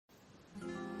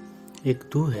एक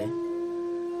तू है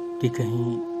कि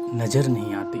कहीं नजर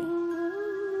नहीं आती,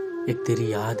 एक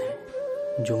तेरी याद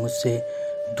है जो मुझसे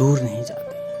दूर नहीं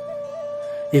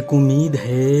जाती, एक उम्मीद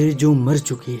है जो मर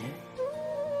चुकी है,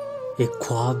 एक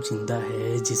ख्वाब जिंदा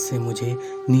है जिससे मुझे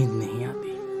नींद नहीं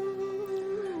आती।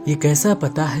 ये कैसा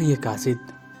पता है ये कासिद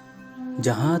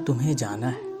जहां तुम्हें जाना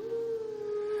है,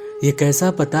 ये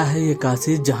कैसा पता है ये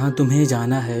कासिद जहां तुम्हें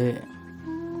जाना है।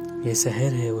 ये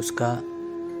शहर है उसका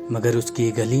मगर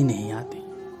उसकी गली नहीं आती।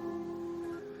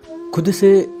 खुद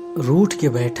से रूठ के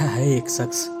बैठा है एक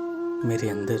शख्स मेरे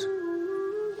अंदर,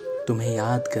 तुम्हें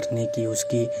याद करने की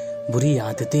उसकी बुरी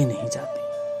आदतें नहीं जाती।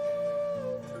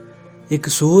 एक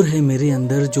शोर है मेरे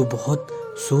अंदर जो बहुत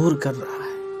शोर कर रहा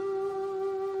है,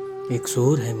 एक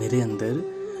शोर है मेरे अंदर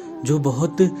जो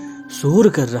बहुत शोर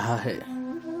कर रहा है।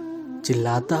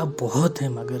 चिल्लाता बहुत है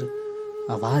मगर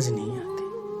आवाज नहीं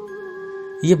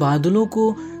आती। ये बादलों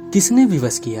को किसने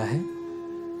विवश किया है,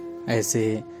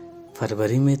 ऐसे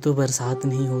फरवरी में तो बरसात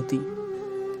नहीं होती।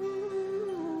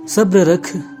 सब्र रख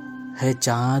है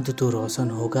चांद तो रोशन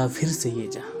होगा फिर से ये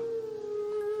जहां,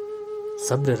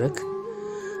 सब्र रख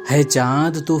है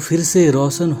चांद तो फिर से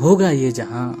रोशन होगा ये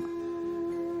जहां।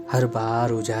 हर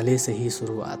बार उजाले से ही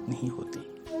शुरुआत नहीं होती।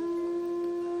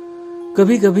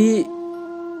 कभी कभी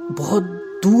बहुत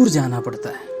दूर जाना पड़ता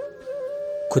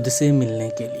है खुद से मिलने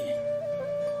के लिए,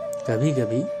 कभी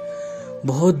कभी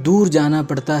बहुत दूर जाना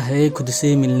पड़ता है खुद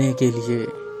से मिलने के लिए।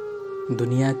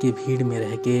 दुनिया की भीड़ में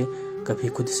रह के कभी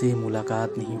खुद से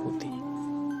मुलाकात नहीं होती।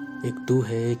 एक तू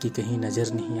है कि कहीं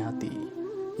नजर नहीं आती,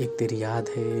 एक तेरी याद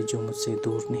है जो मुझसे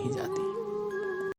दूर नहीं जाती।